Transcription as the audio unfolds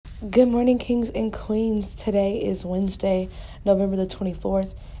Good morning, kings and queens. Today is Wednesday, November the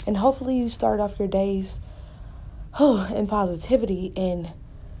 24th, and hopefully you start off your days in positivity and,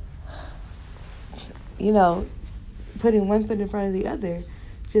 putting one foot in front of the other,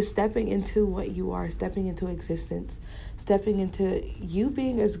 just stepping into what you are, stepping into existence, stepping into you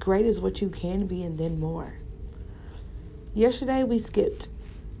being as great as what you can be and then more. Yesterday we skipped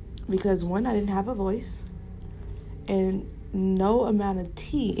because, one, I didn't have a voice, and no amount of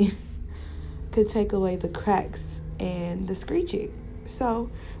tea could take away the cracks and the screeching. So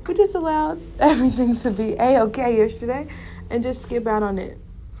we just allowed everything to be A-okay yesterday and just skip out on it.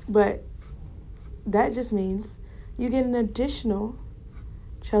 But that just means you get an additional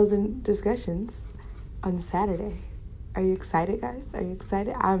chosen discussions on Saturday. Are you excited, guys? Are you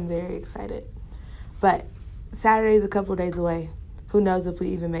excited? I'm very excited. But Saturday is a couple days away. Who knows if we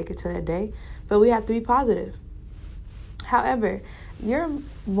even make it to that day? But we have to be positive. However, your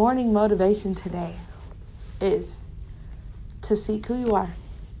morning motivation today is to seek who you are.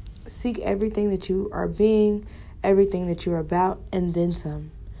 Seek everything that you are being, everything that you're about, and then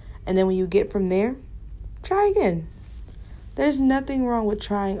some. And then when you get from there, try again. There's nothing wrong with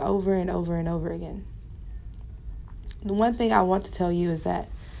trying over and over and over again. The one thing I want to tell you is that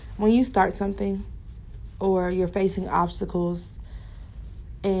when you start something or you're facing obstacles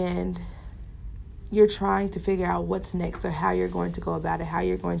and you're trying to figure out what's next or how you're going to go about it, how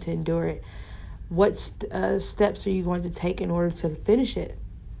you're going to endure it, what steps are you going to take in order to finish it.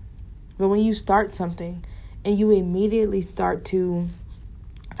 But when you start something and you immediately start to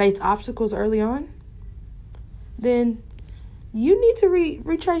face obstacles early on, then you need to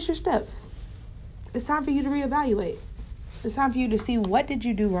retrace your steps. It's time for you to reevaluate. It's time for you to see, what did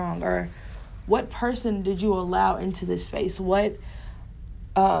you do wrong, or what person did you allow into this space? What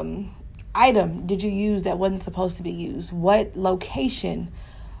item did you use that wasn't supposed to be used? What location,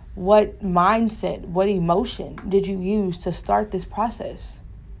 what mindset, what emotion did you use to start this process?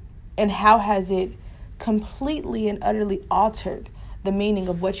 And how has it completely and utterly altered the meaning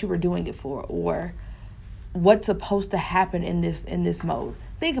of what you were doing it for, or what's supposed to happen in this mode?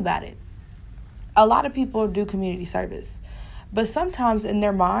 Think about it. A lot of people do community service, but sometimes in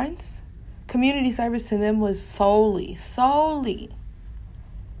their minds, community service to them was solely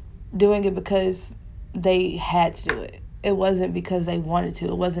doing it because they had to do it. It wasn't because they wanted to.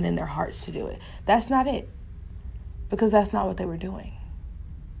 It wasn't in their hearts to do it. That's not it. Because that's not what they were doing.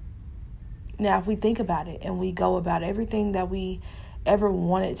 Now, if we think about it and we go about everything that we ever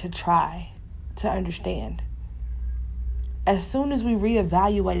wanted to try to understand, as soon as we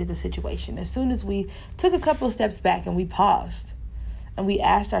reevaluated the situation, as soon as we took a couple of steps back and we paused and we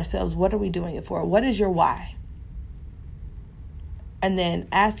asked ourselves, what are we doing it for? What is your why? And then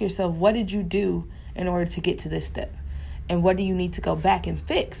ask yourself, what did you do in order to get to this step? And what do you need to go back and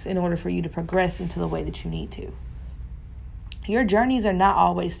fix in order for you to progress into the way that you need to? Your journeys are not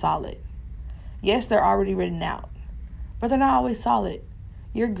always solid. Yes, they're already written out, but they're not always solid.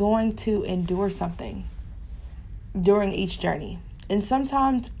 You're going to endure something during each journey. And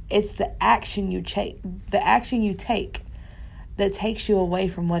sometimes it's the action you take that takes you away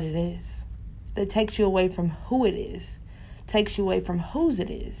from what it is, that takes you away from who it is, takes you away from whose it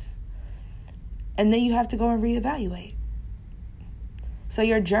is. And then you have to go and reevaluate. So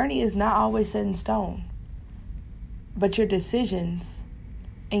your journey is not always set in stone, but your decisions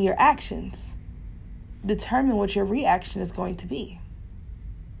and your actions determine what your reaction is going to be.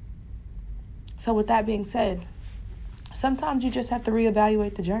 So with that being said, sometimes you just have to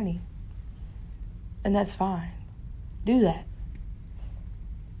reevaluate the journey. And that's fine. Do that.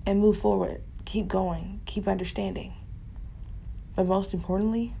 And move forward. Keep going. Keep understanding. But most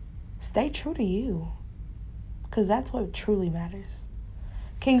importantly, stay true to you, because that's what truly matters.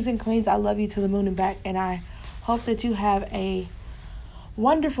 Kings and queens, I love you to the moon and back, and I hope that you have a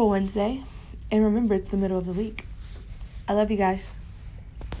wonderful Wednesday. And remember, it's the middle of the week. I love you guys.